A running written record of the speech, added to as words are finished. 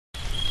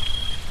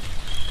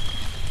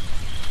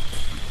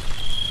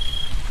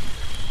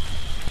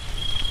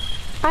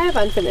I have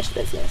unfinished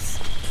business.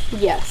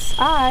 Yes,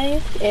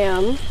 I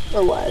am,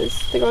 or was,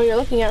 the girl you're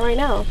looking at right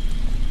now.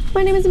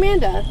 My name is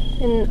Amanda,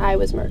 and I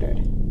was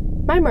murdered.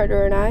 My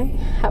murderer and I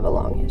have a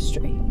long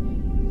history.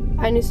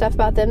 I knew stuff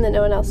about them that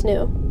no one else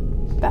knew.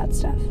 Bad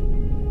stuff.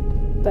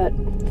 But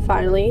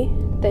finally,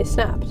 they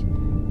snapped.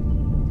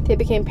 They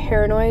became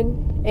paranoid,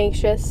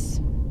 anxious,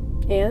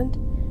 and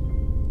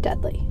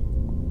deadly.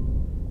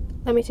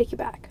 Let me take you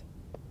back.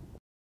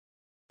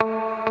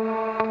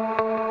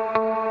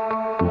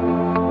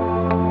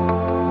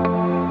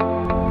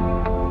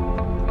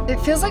 It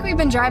feels like we've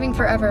been driving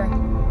forever.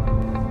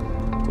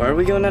 Why are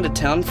we going out of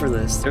town for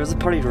this? There was a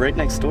party right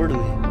next door to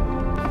me.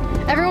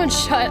 Everyone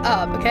shut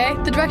up, okay?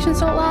 The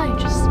directions don't lie.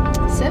 Just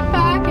sit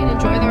back and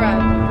enjoy the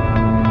ride.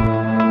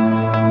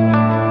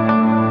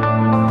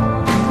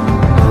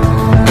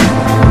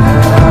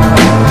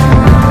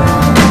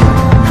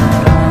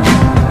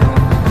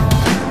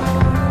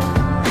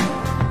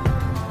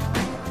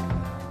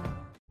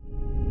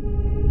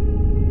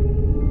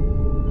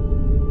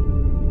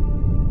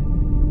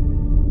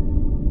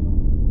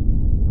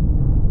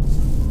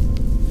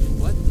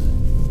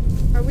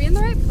 Are we in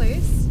the right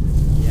place?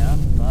 Yeah,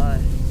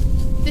 bye.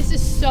 This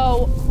is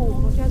so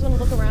cool. Don't you guys want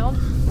to look around?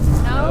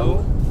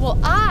 No? Well,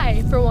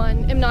 I, for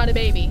one, am not a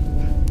baby.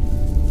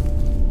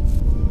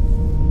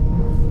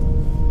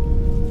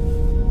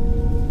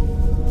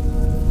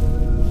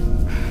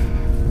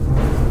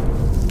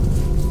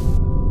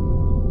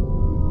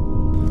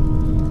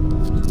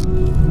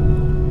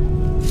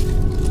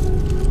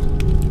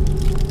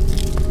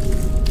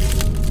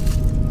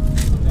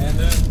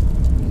 Amanda?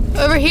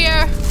 Over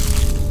here.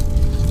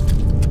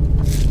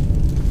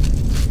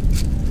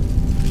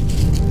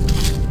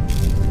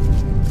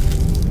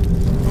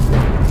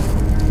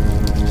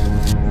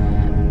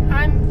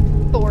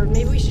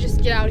 Maybe we should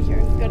just get out of here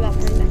and go to that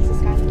party next to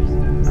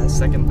Skylar's. I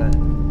second that.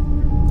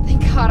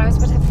 Thank God, I was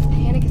about to have a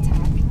panic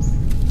attack.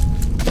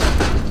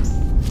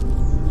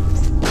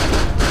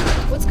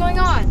 What's going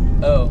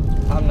on? Oh,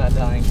 I'm not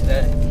dying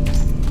today.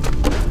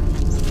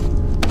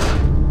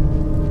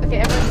 Okay,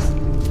 everyone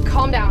just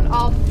calm down.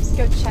 I'll just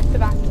go check the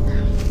back door.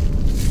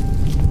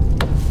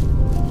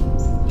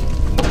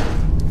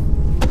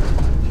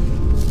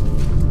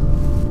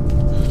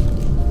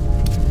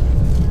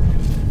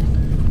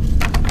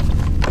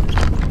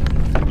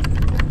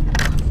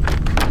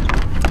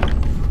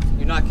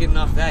 Getting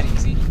off that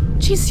easy.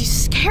 Jeez, you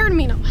scared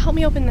me. Now help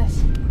me open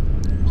this.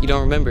 You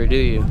don't remember, do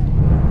you?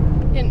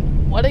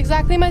 And what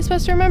exactly am I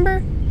supposed to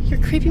remember? You're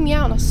creeping me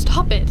out. Now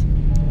stop it.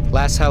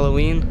 Last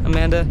Halloween,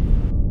 Amanda?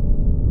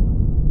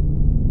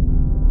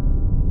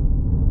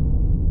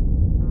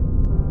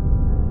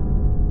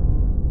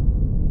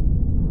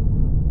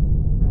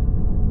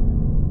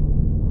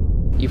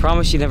 You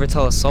promised you'd never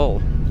tell a soul.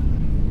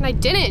 And I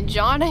didn't,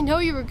 John. I know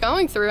you were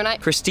going through, and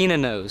Christina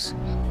knows.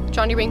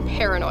 John, you're being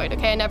paranoid,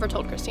 okay? I never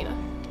told Christina.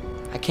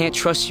 I can't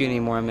trust you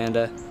anymore,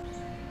 Amanda.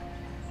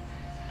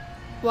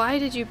 Why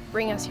did you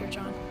bring us here,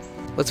 John?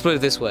 Let's put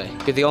it this way.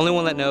 You're the only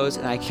one that knows,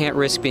 and I can't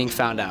risk being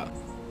found out.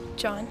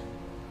 John.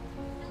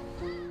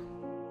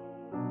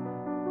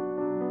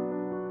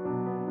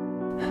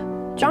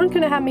 John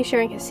couldn't have me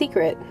sharing his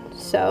secret,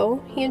 so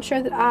he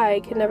ensured that I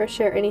could never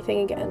share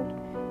anything again.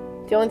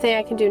 The only thing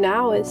I can do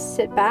now is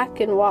sit back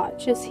and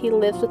watch as he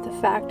lives with the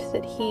fact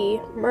that he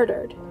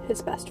murdered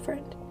his best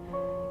friend.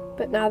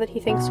 But now that he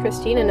thinks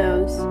Christina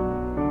knows,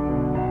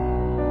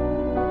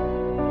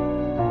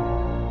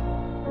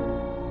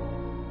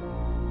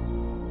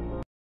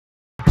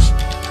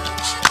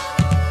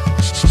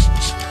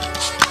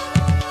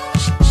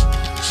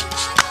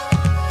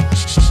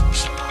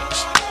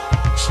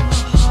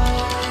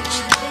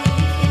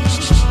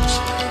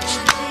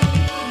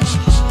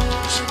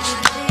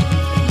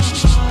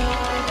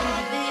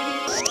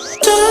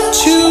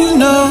 don't you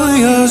know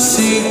your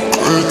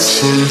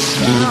secrets?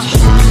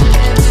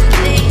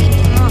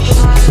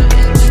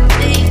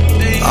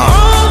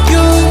 All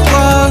your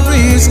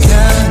worries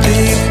can